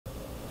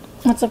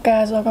What's up,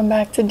 guys? Welcome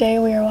back. Today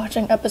we are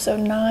watching episode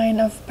 9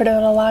 of Pretty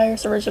Little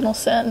Liars Original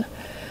Sin.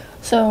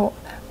 So,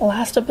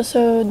 last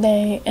episode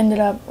they ended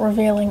up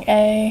revealing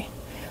A.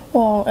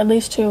 Well, at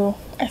least who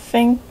I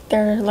think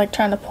they're like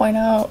trying to point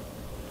out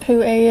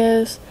who A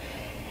is.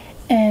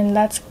 And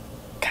that's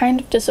kind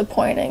of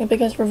disappointing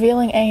because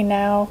revealing A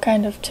now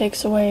kind of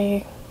takes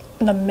away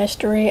the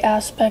mystery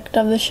aspect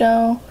of the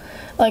show.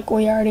 Like,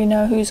 we already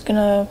know who's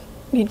gonna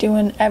be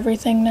doing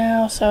everything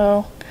now,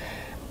 so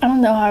I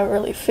don't know how I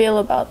really feel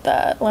about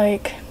that.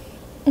 Like,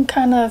 it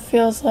kind of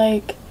feels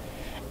like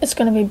it's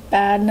gonna be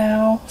bad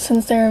now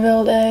since they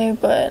revealed A,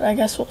 but I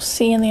guess we'll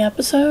see in the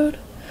episode.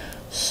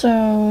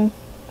 So,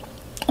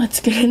 let's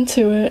get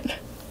into it.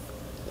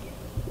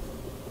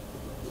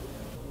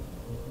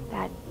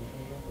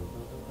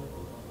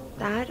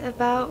 That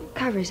about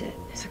covers it.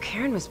 So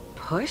Karen was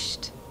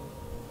pushed?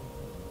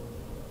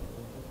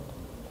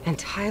 And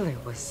Tyler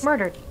was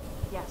Murdered.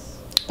 Yes.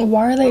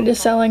 Why are they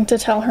deciding to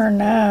tell her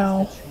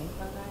now?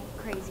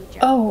 Crazy Joe.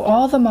 Oh,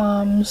 all the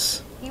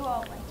moms. You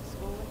all went to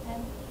school with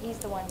him. He's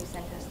the one who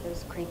sent us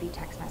those creepy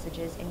text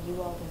messages and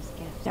you all those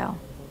gifts. No.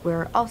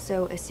 We're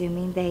also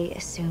assuming they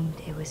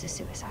assumed it was a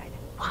suicide.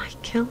 why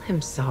kill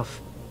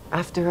himself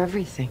after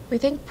everything? We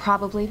think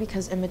probably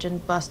because Imogen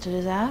busted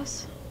his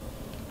ass.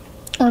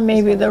 Or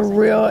maybe the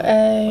real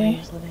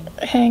A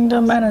hanged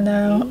him. I don't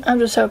know. I'm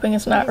just hoping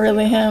it's not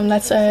really him.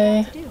 That's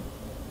A.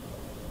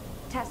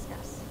 Test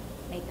us.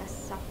 Make us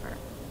suffer.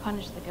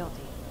 Punish the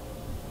guilty.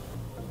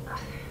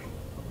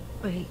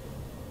 Wait.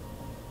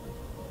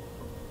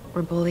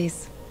 We're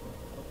bullies.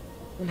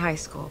 In high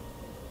school.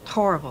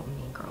 Horrible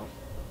mean girl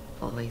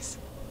bullies.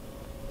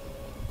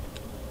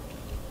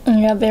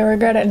 Yeah, they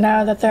regret it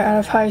now that they're out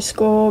of high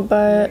school,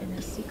 but In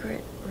a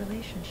secret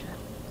relationship,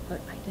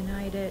 but I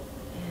denied it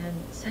and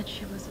said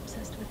she was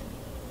obsessed with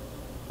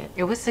me.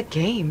 It was a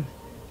game.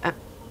 A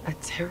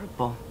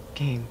terrible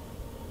game.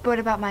 But what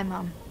about my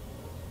mom?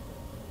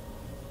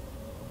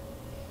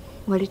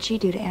 What did she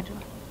do to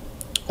Angela?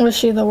 was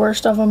she the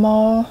worst of them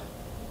all?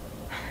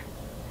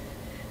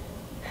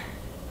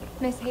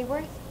 Miss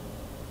Hayworth?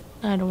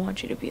 I don't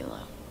want you to be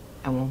alone.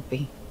 I won't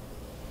be.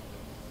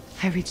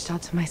 I reached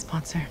out to my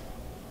sponsor.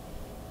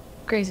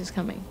 Grace is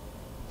coming.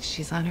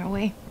 She's on her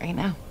way right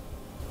now.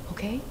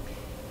 Okay?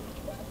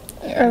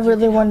 I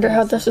really wonder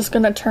how this is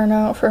gonna turn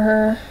out for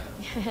her.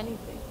 Anything.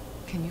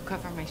 Can you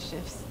cover my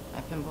shifts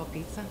at Pinball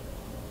Pizza?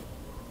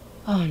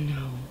 Oh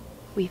no.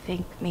 We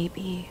think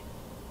maybe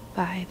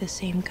by the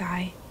same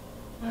guy.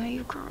 Oh,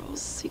 you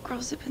girls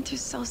have been through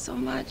so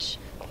much.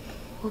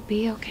 We'll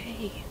be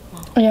okay.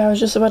 Yeah, I was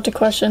just about to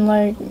question,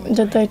 like,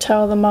 did they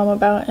tell the mom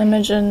about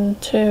Imogen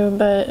too,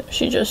 but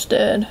she just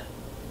did.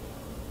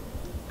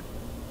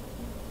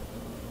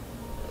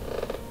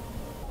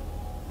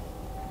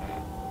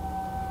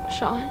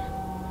 Sean?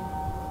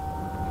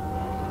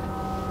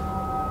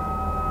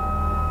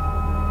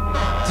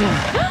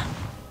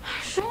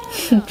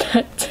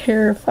 That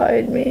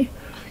terrified me.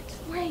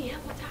 Where I am?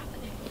 What's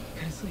happening?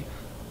 Kind of sleep.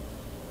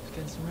 Just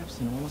getting some reps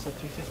in. I'm almost at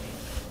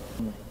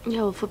 350.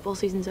 Yeah, well, football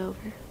season's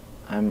over.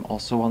 I'm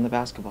also on the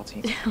basketball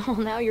team. Well,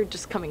 now you're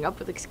just coming up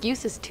with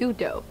excuses too,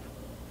 dope.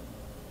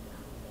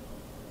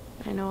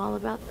 I know all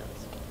about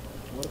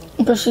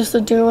those. But she's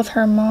to deal with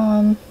her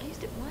mom. I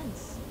used it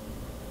once,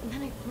 and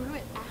then I threw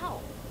it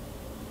out.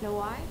 Know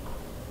why?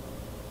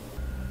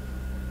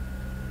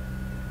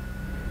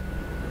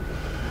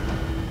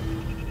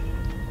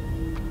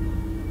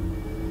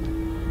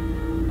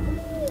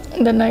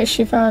 The night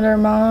she found her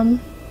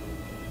mom.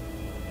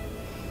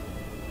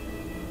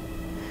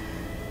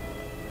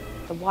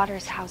 The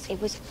Waters house, it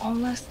was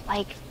almost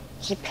like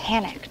he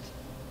panicked.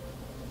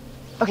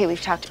 Okay,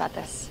 we've talked about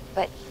this,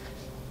 but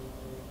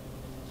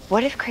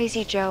what if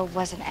Crazy Joe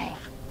wasn't A?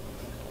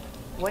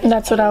 What if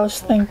That's what A I was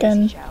killed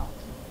thinking. Crazy Joe,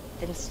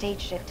 then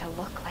staged it to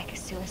look like a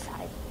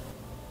suicide?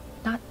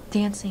 Not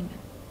dancing.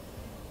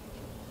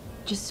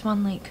 Just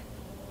Swan Lake.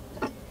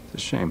 It's a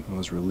shame. I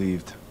was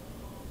relieved.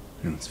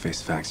 Let's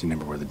face facts, you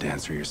never were the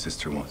dancer your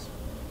sister was.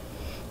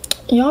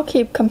 Y'all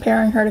keep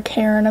comparing her to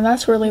Karen, and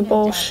that's really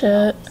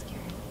bullshit.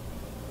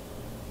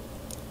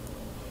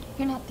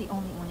 You're not the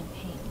only one in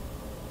pain.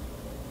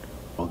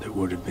 Well, it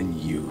would have been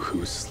you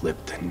who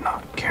slipped and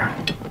not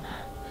Karen.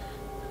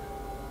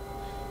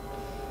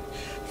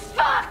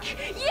 Fuck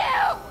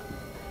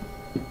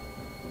you!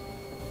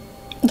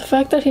 The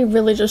fact that he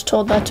really just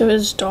told that to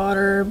his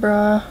daughter,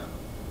 bruh.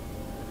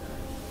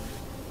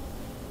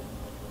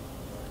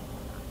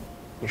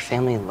 Your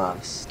family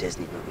loves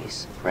Disney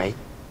movies, right?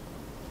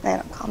 They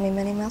don't call me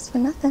Minnie Mouse for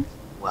nothing.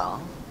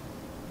 Well,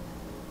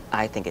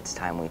 I think it's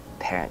time we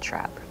parent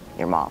trap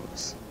your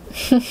moms.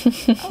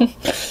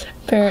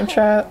 Parent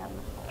trap.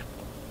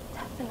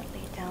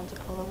 Definitely down to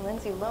pull a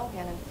Lindsay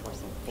Lohan and force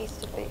some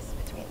face-to-face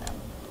between them.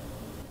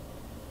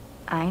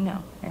 I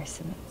know, Nurse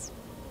Simmons.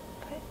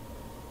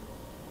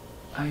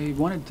 I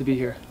wanted to be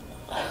here.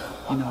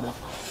 You know, to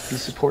be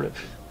supportive.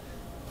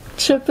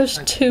 Chip is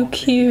too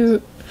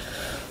cute.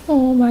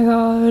 Oh my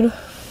god.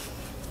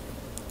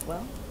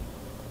 Well,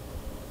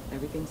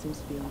 everything seems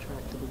to be on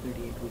track to the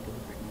 38th week of the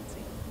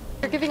pregnancy.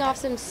 You're giving off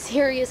some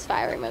serious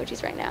fire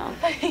emojis right now.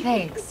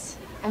 Thanks.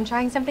 I'm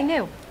trying something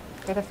new.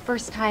 For the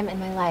first time in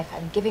my life,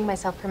 I'm giving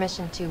myself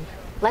permission to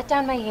let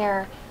down my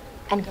hair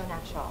and go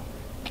natural.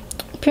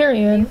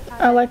 Period.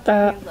 I like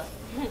that.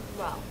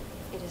 Well,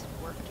 it is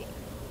working.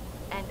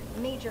 And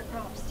major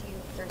props to you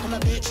for... I'm a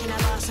bitch and I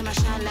boss and I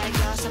shine like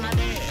glass. I'm a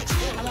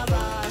bitch. I'm a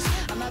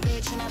boss. I'm a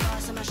bitch and I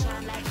boss and I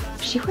shine like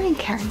glass. Is she wearing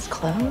Karen's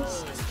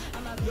clothes?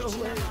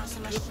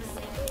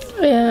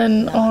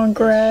 And on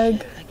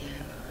Greg.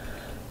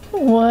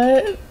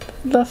 What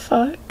the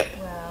fuck?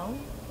 Well,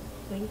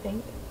 what do you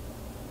think?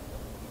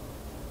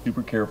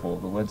 Super careful.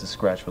 The lens is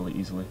scratched really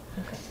easily.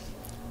 Okay.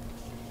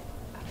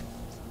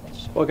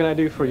 What can I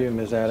do for you,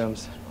 Ms.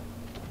 Adams?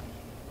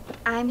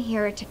 I'm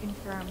here to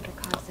confirm the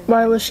cause of...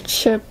 Why was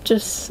Chip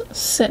just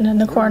sitting in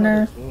the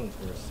corner?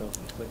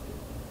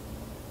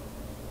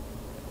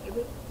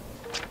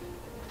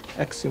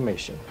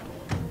 Exhumation.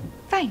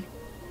 Fine.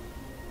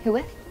 Who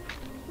with?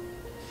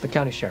 The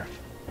county sheriff.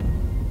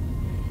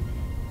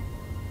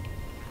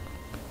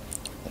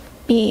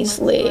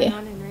 Beasley. This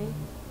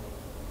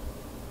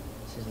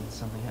isn't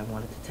something I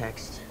wanted to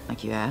text,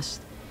 like you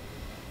asked.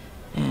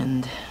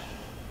 And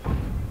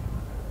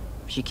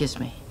she kissed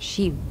me.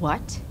 She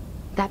what?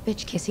 That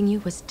bitch kissing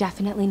you was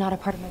definitely not a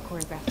part of my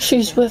choreography.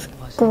 She's with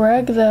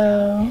Greg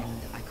though. And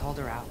I called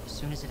her out as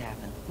soon as it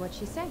happened. What'd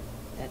she say?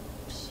 That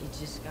she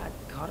just got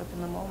caught up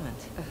in the moment.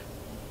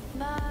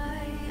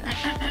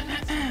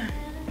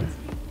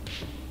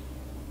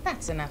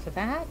 That's enough of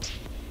that.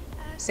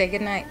 Say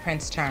goodnight,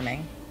 Prince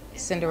Charming.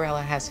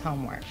 Cinderella has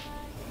homework.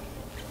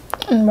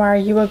 And why are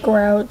you a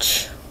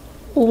grouch?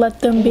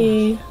 Let them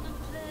be.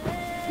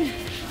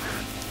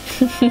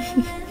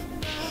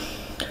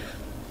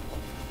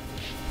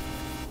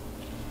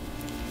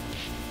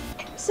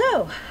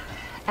 So,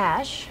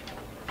 Ash,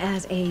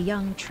 as a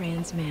young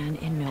trans man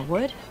in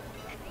Millwood,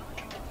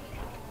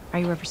 are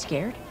you ever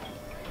scared?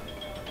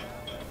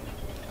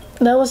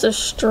 That was a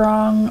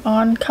strong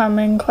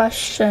oncoming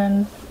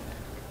question.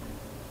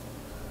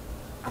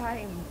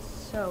 I'm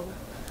so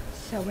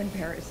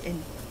embarrassed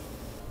and...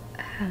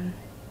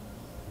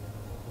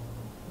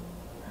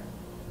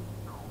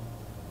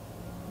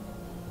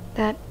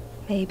 that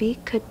maybe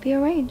could be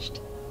arranged.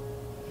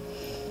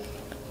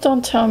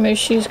 Don't tell me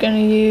she's gonna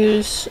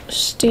use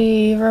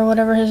Steve or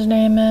whatever his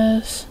name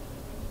is.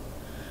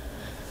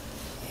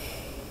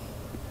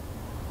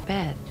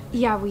 Bed.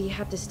 Yeah, we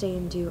have to stay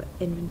and do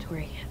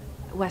inventory.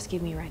 Wes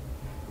gave me a ride.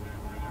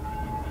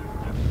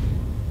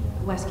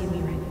 Wes gave me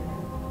a ride.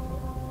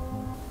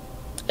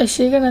 Is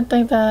she gonna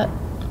think that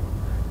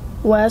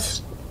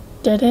Wes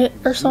did it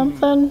or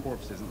something?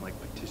 Corpse isn't like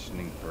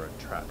petitioning for a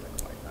traffic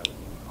light. That would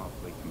be an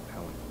awfully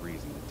compelling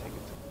reason to take it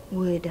to.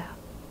 Would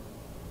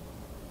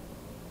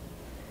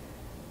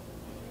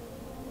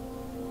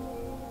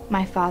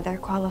my father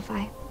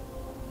qualify?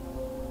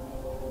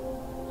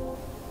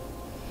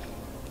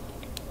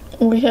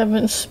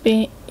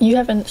 You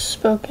haven't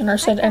spoken or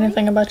said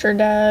anything about your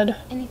dad.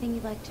 Anything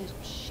you'd like to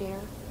share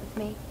with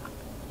me?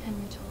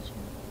 Henry told you.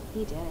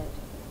 He did.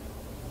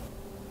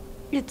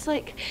 It's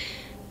like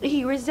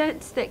he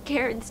resents that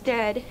Karen's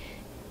dead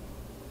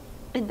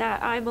and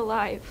that I'm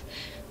alive.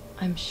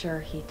 I'm sure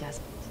he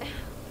doesn't.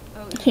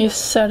 Oh, He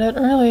said it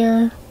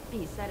earlier.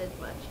 he said as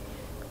much.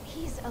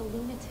 He's a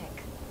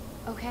lunatic,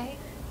 okay?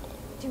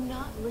 Do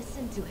not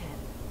listen to him.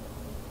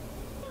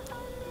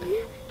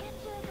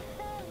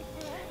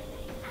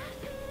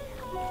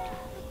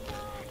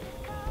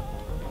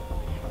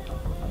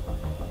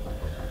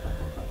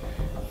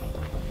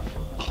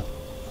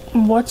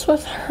 What's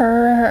with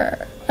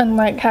her and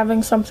like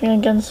having something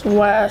against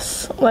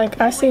Wes? Like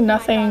I see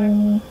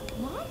nothing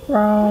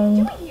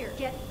wrong.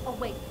 Get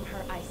away from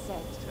her, I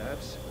said.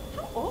 Tabs?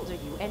 How old are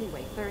you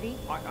anyway, 30?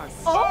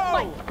 Oh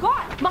my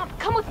God! Mom,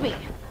 come with me.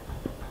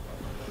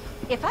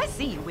 If I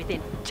see you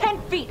within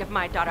 10 feet of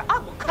my daughter, I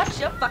will cut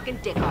your fucking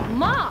dick off.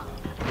 Mom!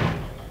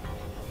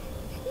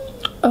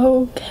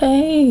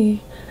 Okay.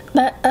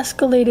 That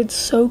escalated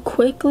so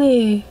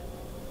quickly.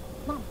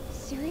 Mom,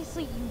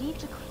 seriously, you need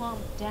to calm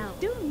down.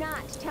 Do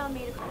not tell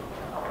me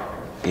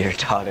to... Your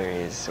daughter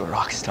is a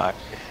rock star.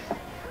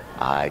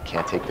 I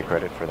can't take the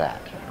credit for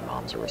that. Her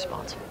moms are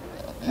responsible.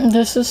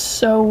 This is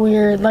so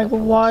weird. Like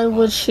why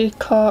would she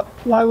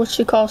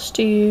call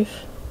Steve?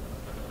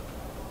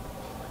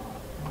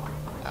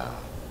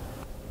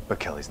 But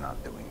Kelly's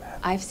not doing that.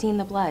 I've seen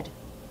the blood.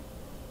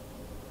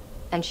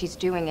 And she's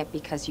doing it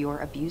because you're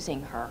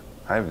abusing her.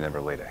 I've never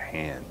laid a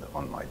hand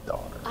on my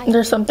daughter.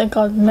 There's something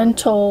called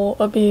mental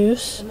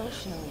abuse.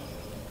 Emotionally.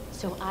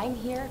 So I'm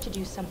here to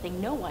do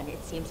something no one,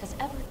 it seems, has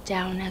ever...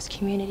 Down as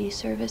community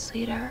service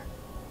leader.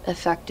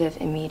 Effective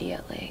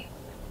immediately.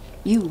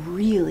 You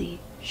really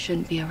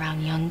shouldn't be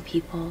around young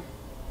people.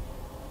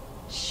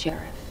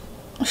 Sheriff.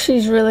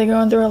 She's really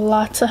going through a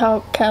lot to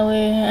help Kelly,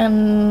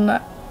 and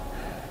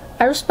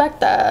I respect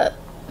that.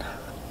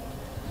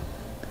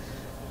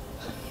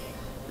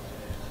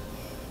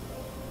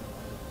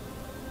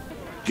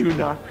 Do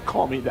not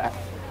call me that.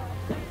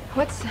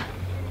 What's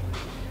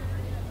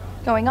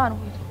going on?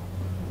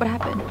 What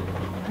happened?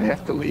 I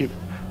have to leave.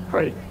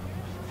 Right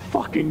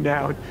fucking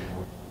down.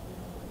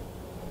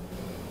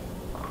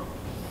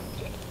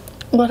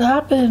 What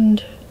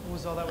happened? What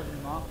was all that with your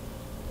mom?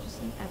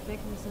 Just an epic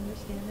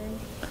misunderstanding.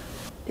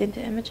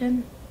 Into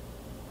Imogen?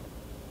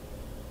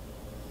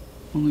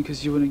 Only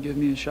because you wouldn't give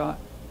me a shot.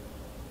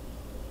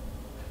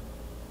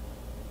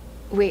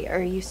 Wait,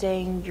 are you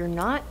saying you're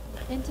not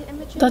into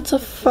Imogen? That's a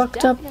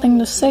fucked up thing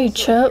to say,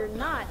 Chip. You're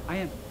not. I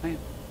am.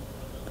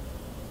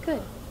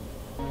 Good.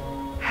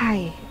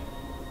 Hi.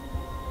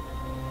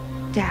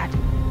 Dad,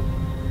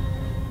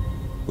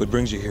 What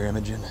brings you here,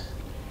 Imogen?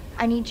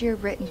 I need your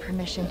written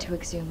permission to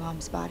exhume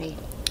Mom's body.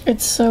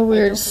 It's so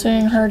weird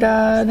seeing her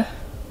dad.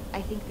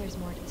 I think there's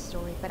more to the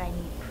story, but I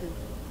need proof.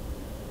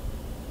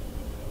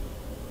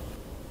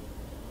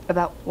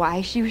 About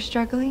why she was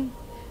struggling?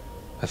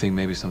 I think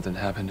maybe something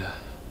happened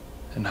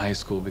in high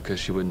school because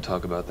she wouldn't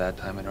talk about that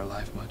time in her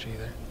life much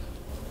either.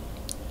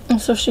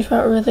 And so she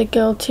felt really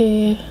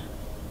guilty.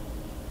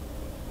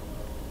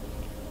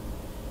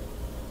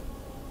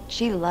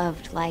 She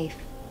loved life.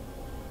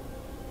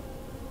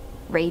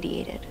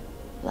 Radiated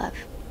love.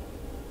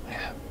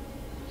 Yeah.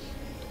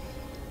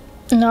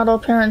 Not all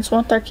parents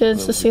want their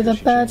kids to see the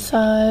bad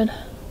side.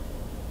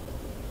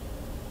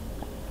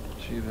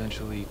 She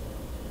eventually,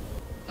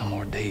 no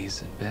more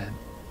days in bed.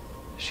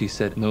 She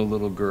said no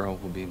little girl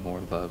will be more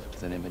loved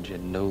than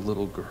Imogen. No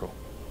little girl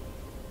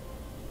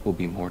will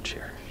be more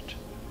cherished.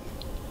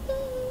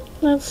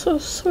 That's so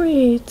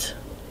sweet.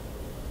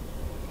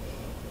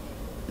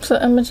 So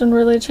Imogen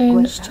really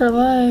changed her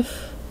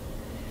life.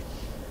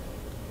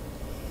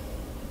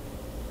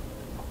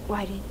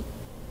 Why did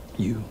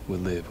You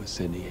would live with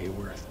Sydney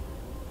Hayworth.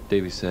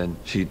 Davy said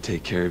she'd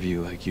take care of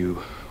you like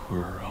you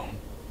were her own.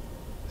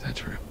 Is that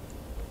true?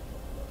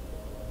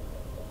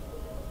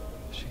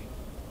 She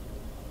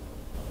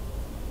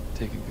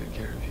taking good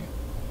care of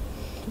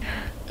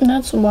you.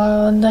 That's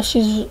wild that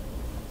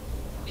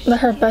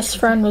her best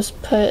friend was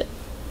put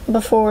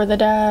before the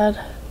dad.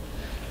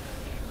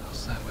 I'll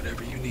sign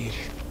whatever you need.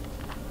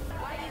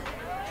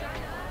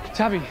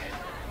 Tabby.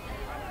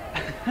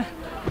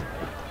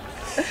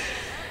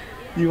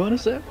 You want a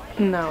sip?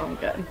 No, I'm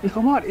good.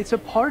 Come on, it's a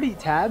party,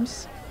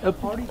 Tabs. A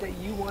party that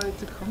you wanted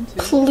to come to.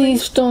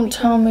 Please don't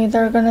tell me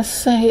they're gonna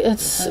say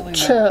it's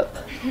Chip.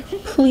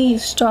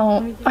 Please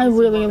don't. I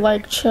really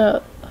like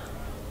Chip.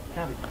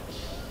 Tabby.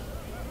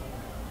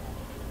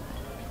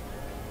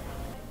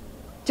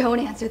 Don't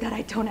answer that.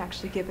 I don't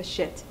actually give a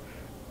shit.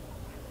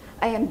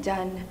 I am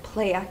done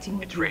play acting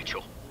with It's you.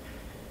 Rachel.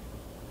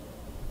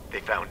 They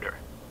found her.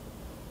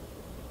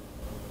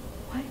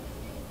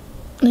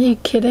 Are you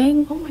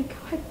kidding? Oh my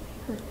god.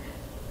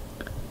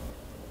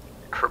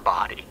 Her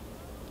body.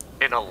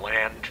 In a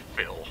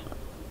landfill.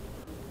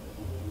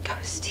 Oh,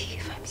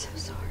 Steve, I'm so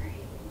sorry.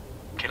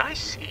 Can I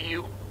see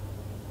you?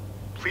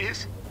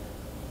 Please?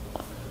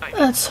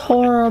 That's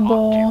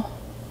horrible.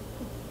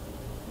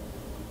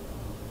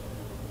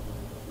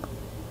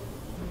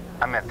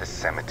 I'm at the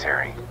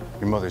cemetery.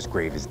 Your mother's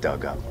grave is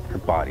dug up. Her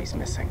body's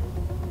missing.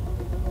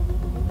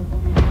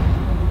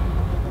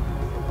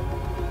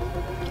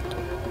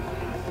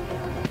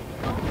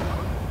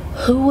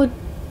 Who would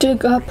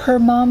dig up her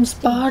mom's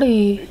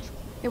body?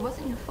 It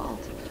wasn't your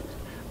fault.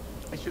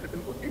 I should have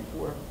been looking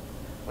for her.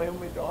 My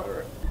only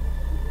daughter.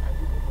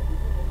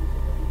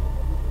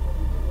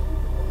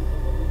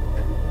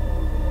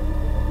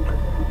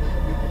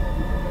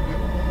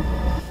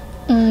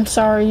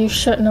 Sorry, you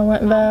shouldn't have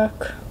went back.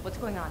 What's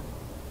going on?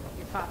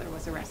 Your father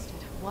was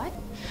arrested. What?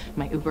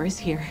 My Uber is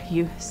here.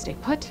 You stay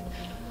put.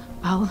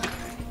 I'll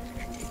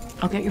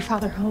get your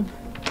father home.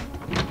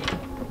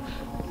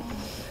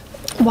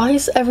 Why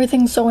is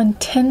everything so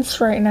intense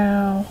right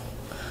now?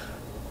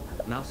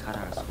 Mal's got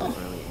out of school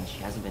early and she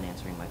hasn't been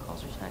answering my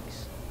calls or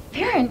texts.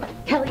 Perrin,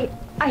 Kelly,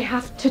 I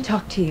have to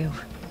talk to you.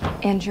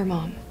 And your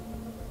mom.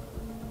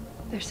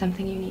 There's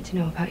something you need to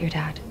know about your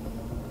dad.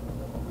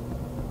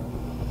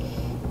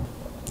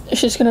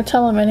 She's gonna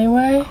tell him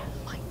anyway?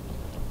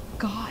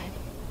 God.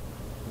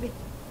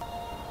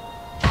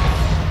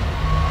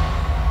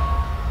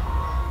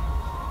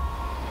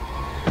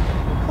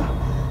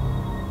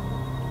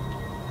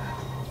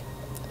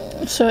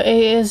 So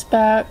A is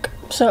back.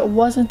 So it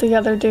wasn't the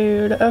other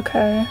dude.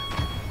 Okay.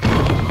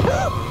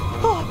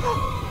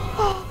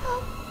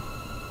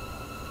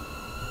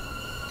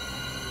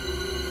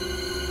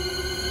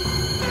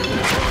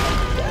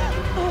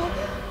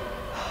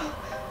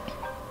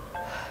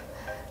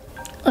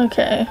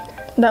 Okay.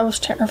 That was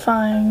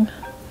terrifying.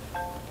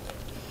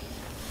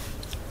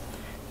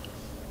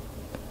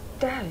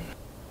 Dad.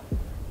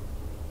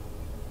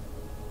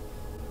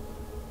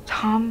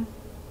 Tom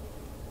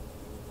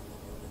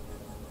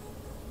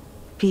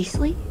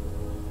Beasley?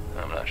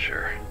 I'm not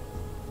sure.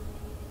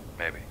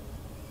 Maybe.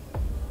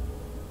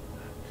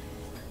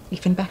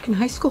 Even back in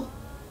high school,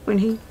 when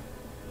he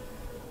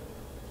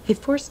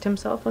forced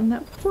himself on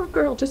that poor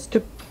girl just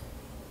to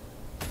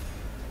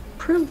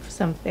prove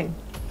something.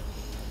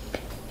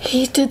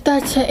 He did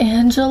that to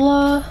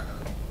Angela?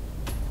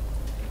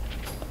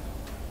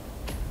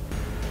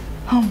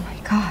 Oh my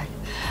God.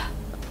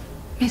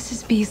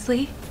 Mrs.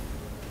 Beasley?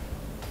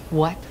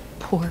 What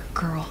poor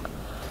girl.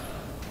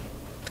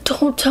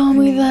 Don't tell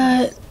me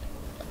that.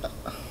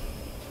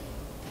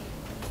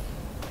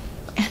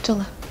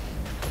 Angela.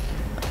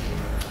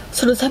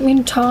 So does that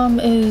mean Tom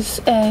is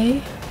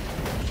A?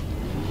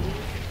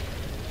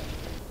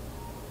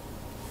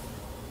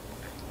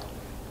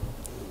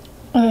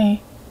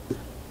 Okay.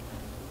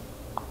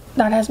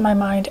 That has my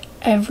mind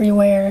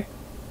everywhere.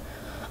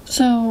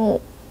 So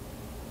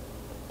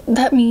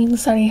that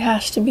means that he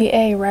has to be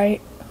A, right?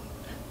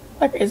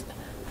 Like,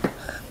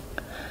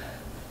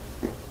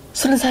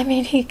 so does that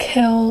mean he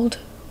killed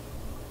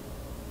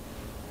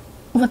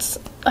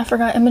I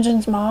forgot,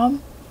 Imogen's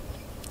mom?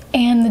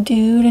 And the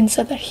dude, and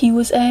said that he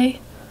was A?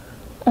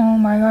 Oh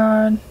my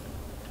god.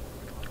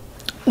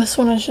 This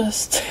one is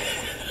just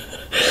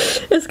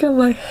it's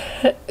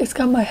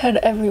got my head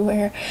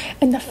everywhere.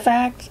 And the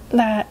fact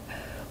that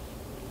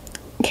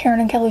Karen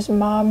and Kelly's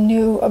mom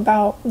knew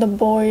about the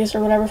boys or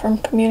whatever from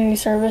community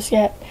service,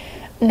 yet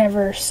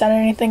never said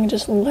anything,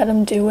 just let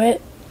them do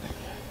it.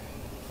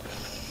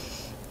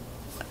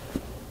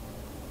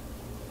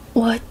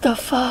 What the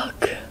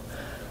fuck?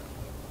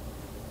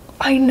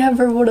 I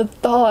never would have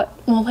thought.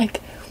 Well,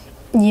 like,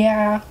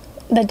 yeah,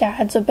 the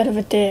dad's a bit of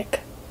a dick,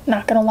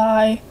 not gonna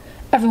lie,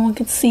 everyone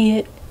could see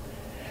it,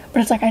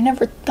 but it's like I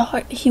never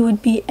thought he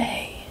would be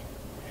A.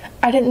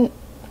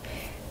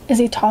 Is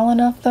he tall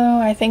enough though?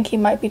 I think he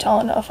might be tall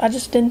enough. I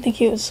just didn't think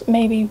he was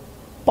maybe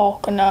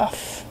bulky.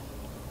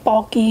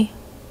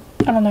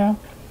 I don't know.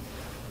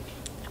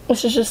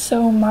 Which is just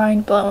so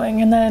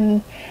mind-blowing. And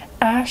then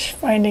Ash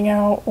finding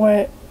out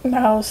what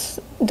Mouse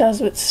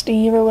does with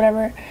Steve or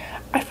whatever,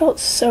 I felt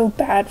so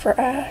bad for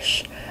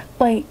Ash.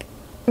 Like,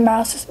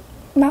 Mouse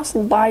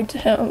lied to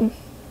him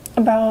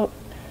about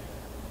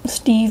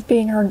Steve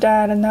being her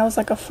dad, and that was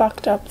like a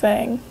fucked up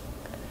thing.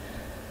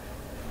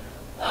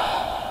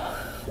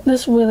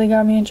 This really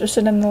got me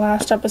interested in the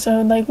last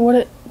episode. Like,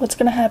 what's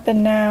gonna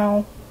happen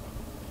now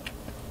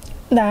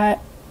that...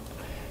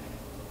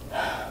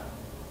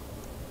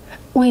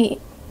 Wait,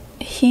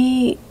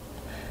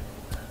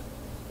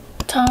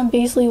 Tom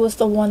Beasley was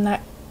the one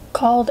that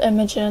called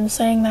Imogen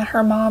saying that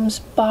her mom's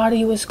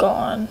body was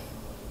gone.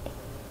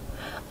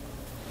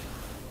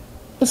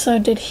 So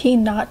did he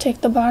not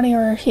take the body,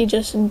 or he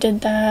just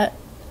did that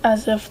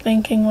as if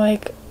thinking,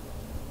 like,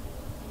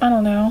 I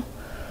don't know,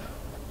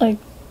 like,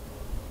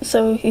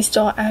 so he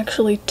still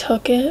actually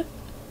took it,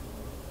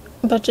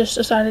 but just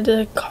decided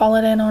to call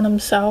it in on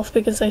himself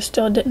because they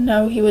still didn't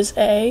know he was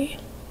A?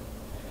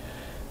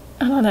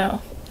 I don't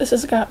know. This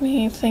has got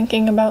me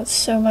thinking about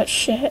so much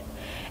shit,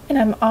 and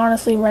I'm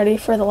honestly ready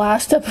for the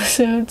last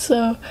episode,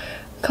 so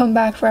come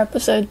back for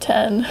episode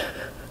 10.